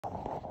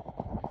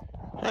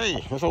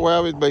Hey, that's the way I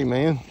would be,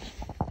 man.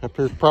 Up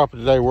here at the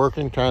property today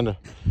working, trying to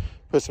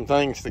put some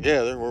things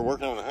together. We're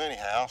working on the honey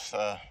house.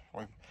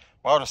 We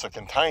bought us a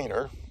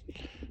container,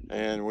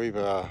 and we've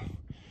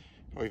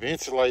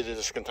insulated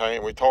this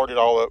container. We tarred it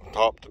all up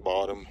top to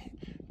bottom.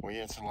 We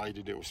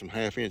insulated it with some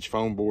 1/2-inch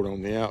foam board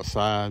on the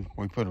outside.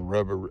 We put a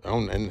rubber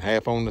on and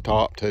half on the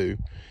top too.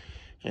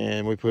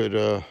 And we put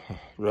a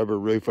rubber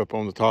roof up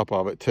on the top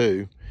of it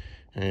too.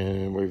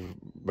 And we've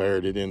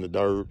buried it in the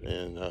dirt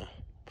and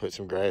put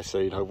some grass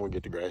seed, hoping we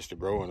get the grass to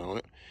growing on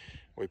it.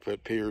 We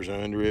put piers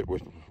under it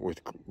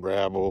with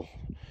gravel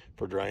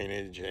for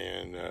drainage,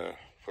 and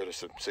put a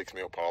 6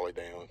 mil poly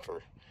down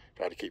for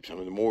try to keep some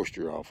of the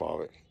moisture off of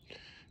it.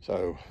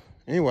 So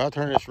anyway, I'll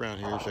turn this around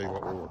here and show you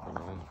what we're working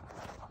on.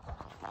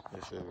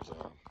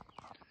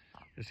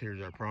 This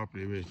here's our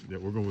property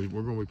that we're gonna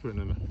be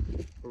putting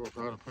in. We're gonna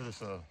try to put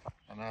us a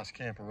nice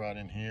camper right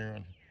in here,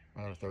 and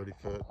about a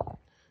 30-foot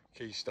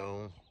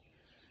Keystone,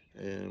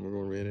 and we're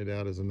gonna rent it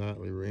out as a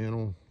nightly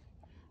rental.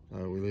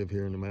 We live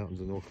here in the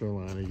mountains of North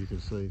Carolina. You can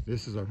see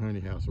this is our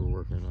honey house we're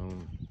working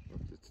on.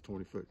 It's a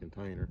 20-foot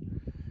container.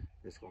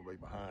 It's gonna be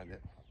behind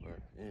it. But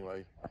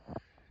anyway,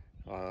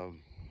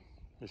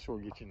 just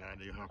sort of get you an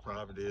idea how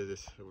private it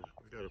is.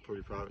 We've got a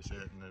pretty private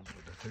setting. The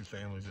two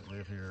families that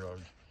live here are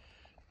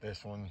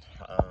this one.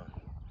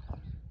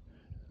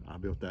 I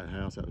built that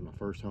house. That was my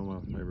first home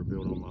I've ever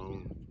built on my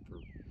own.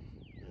 And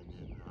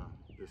then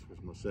this was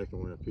my second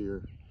one up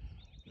here.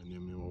 And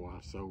then me and my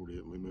wife sold it,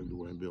 and we moved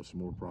away and built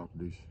some more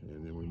properties.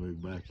 And then we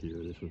moved back here.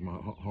 This was my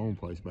home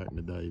place back in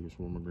the day. It was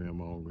where my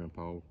grandma and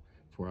grandpa,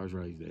 that's where I was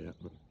raised at.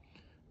 But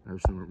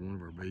there's one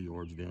of our bee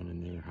yards down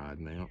in there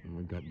hiding out, and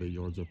we've got bee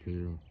yards up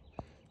here.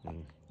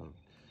 You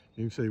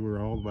can see we're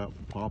all about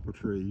poplar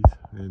trees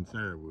and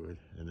sourwood,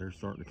 and they're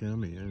starting to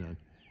come in.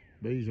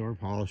 Bees are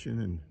polishing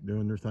and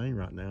doing their thing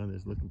right now, and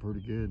it's looking pretty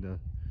good.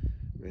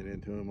 Ran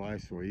into them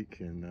last week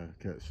and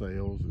cut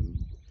sails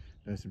and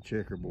done some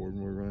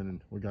checkerboarding.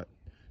 We got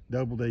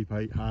double deep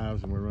 8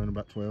 hives, and we're running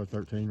about 12 or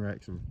 13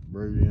 racks of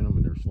brood in them,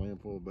 and they're slam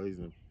full of bees,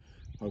 and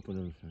I'm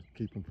hoping to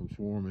keep them from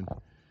swarming.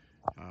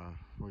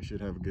 We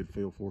should have a good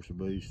field force of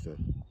bees to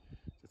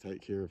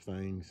take care of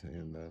things,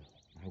 and I'm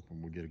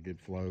hoping we get a good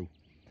flow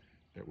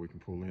that we can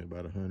pull in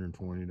about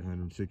 120 to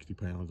 160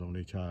 pounds on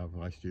each hive.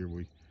 Last year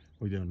we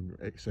done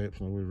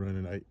exceptional. We were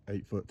running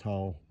 8 foot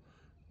tall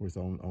with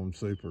on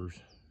supers,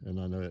 and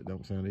I know that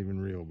don't sound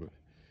even real, but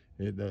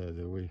it does.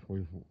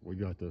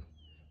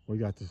 We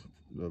got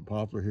the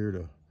poplar here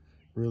to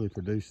really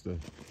produce the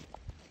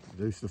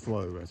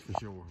flow, that's for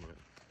sure.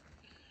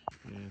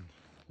 And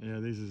yeah,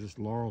 these are just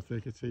laurel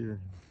thickets here.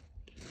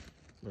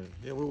 But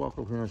yeah, we'll walk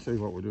over here and see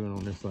what we're doing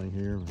on this thing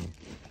here.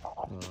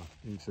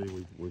 You can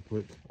see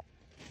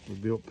we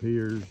built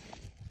piers,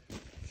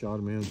 shot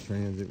them in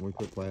transit, and we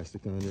put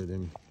plastic under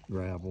them,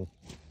 gravel,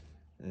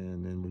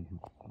 and then we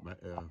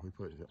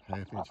put a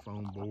 1/2-inch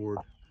foam board.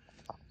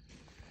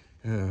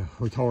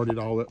 We tarred it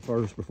all up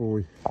first before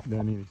we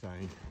done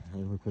anything,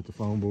 and we put the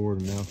foam board,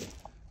 and now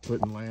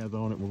putting laths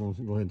on it. We're going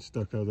to go ahead and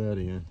stucco that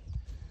in,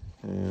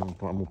 and I'm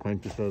going to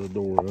paint this other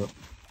door up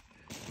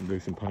and do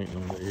some painting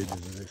on the edges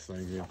of this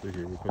thing in through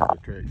here. We put the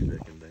track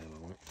decking down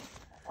on it,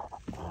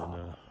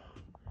 and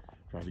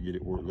try to get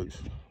it where it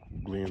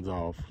blends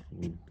off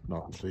and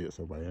not see it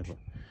so bad. But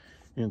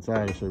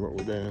inside, to see what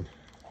we're doing.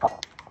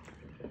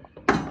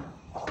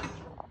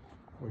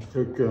 We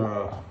took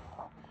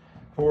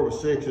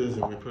 4x6s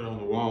and we put on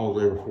the walls.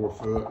 They were 4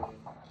 foot.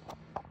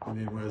 And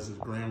then as this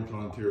ground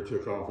contour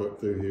took off up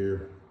through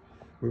here,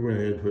 we went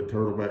ahead and put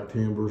turtleback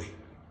timbers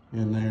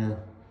in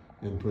there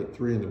and put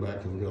 3 in the back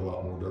because we got a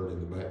lot more dirt in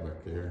the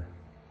back there.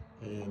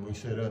 And we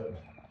set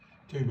up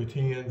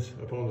 2x10s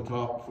up on the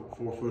top,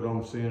 4 foot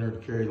on the center to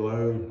carry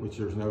load, which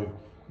there's no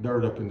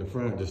dirt up in the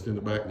front, just in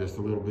the back just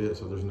a little bit,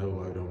 so there's no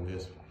load on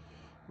this.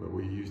 But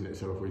we're using it,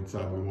 so if we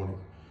decide we want to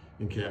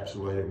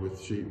encapsulate it with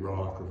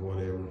sheetrock or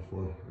whatever,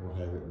 we'll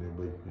have it, and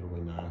it'll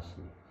be nice.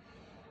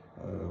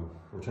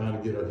 We're trying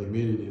to get our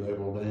humidity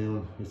level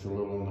down. It's a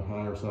little on the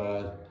higher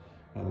side.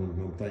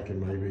 I'm thinking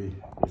maybe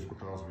just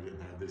because we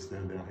didn't have this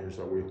done down here,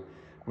 so we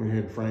went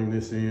ahead and framed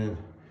this in.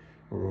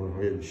 We're going to go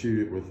ahead and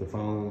shoot it with the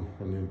foam,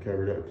 and then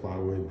cover it up with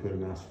plywood and put a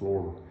nice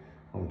floor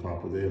on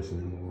top of this,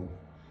 and then we'll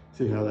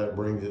see how that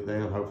brings it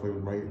down. Hopefully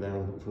we'll bring it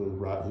down to the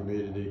right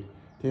humidity.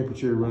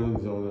 Temperature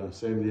runs on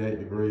 78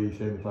 degrees,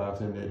 75,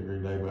 78 degree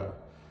day.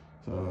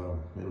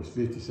 It was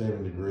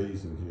 57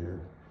 degrees in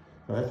here.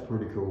 So that's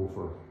pretty cool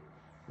for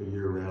a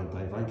year-round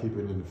thing. If I keep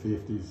it in the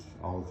 50s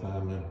all the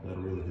time,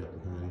 that'll really help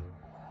the honey.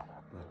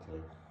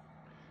 But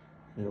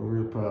yeah,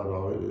 we're real proud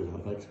of it. I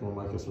think it's going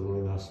to make us a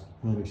really nice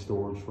honey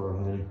storage for our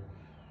honey.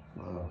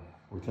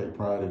 We take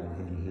pride in our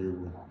honey here.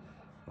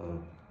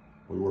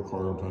 We work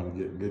hard on trying to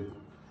get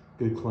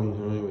good clean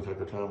honey. We take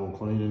our time on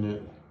cleaning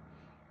it.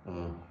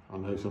 I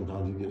know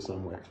sometimes you get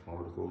some wax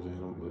particles in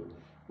them, but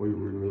we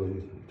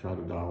really try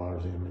to dial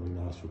ours in really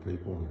nice for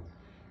people.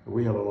 And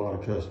we have a lot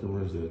of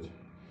customers that,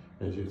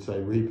 as you'd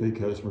say, repeat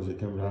customers that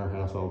come to our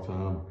house all the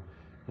time,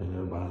 and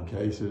they're buying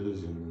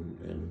cases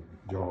and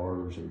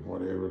jars and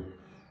whatever.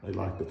 they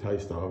like the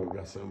taste of it. We've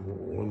got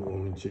one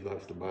woman, she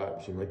likes to buy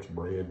it. She makes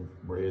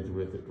breads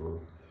with it for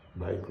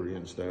bakery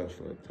and stuff.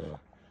 But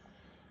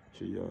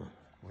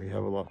we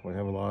have a lot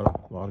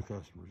of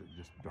customers that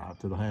just drive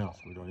to the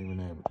house. We don't even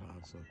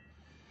advertise. So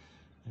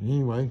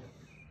anyway,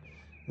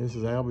 this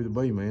is Albie the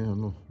Bee Man.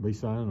 I'm gonna be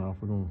signing off.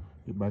 We're gonna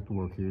get back to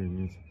work here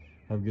and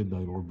have a good day.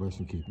 Lord bless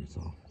and keep you.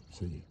 So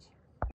see you.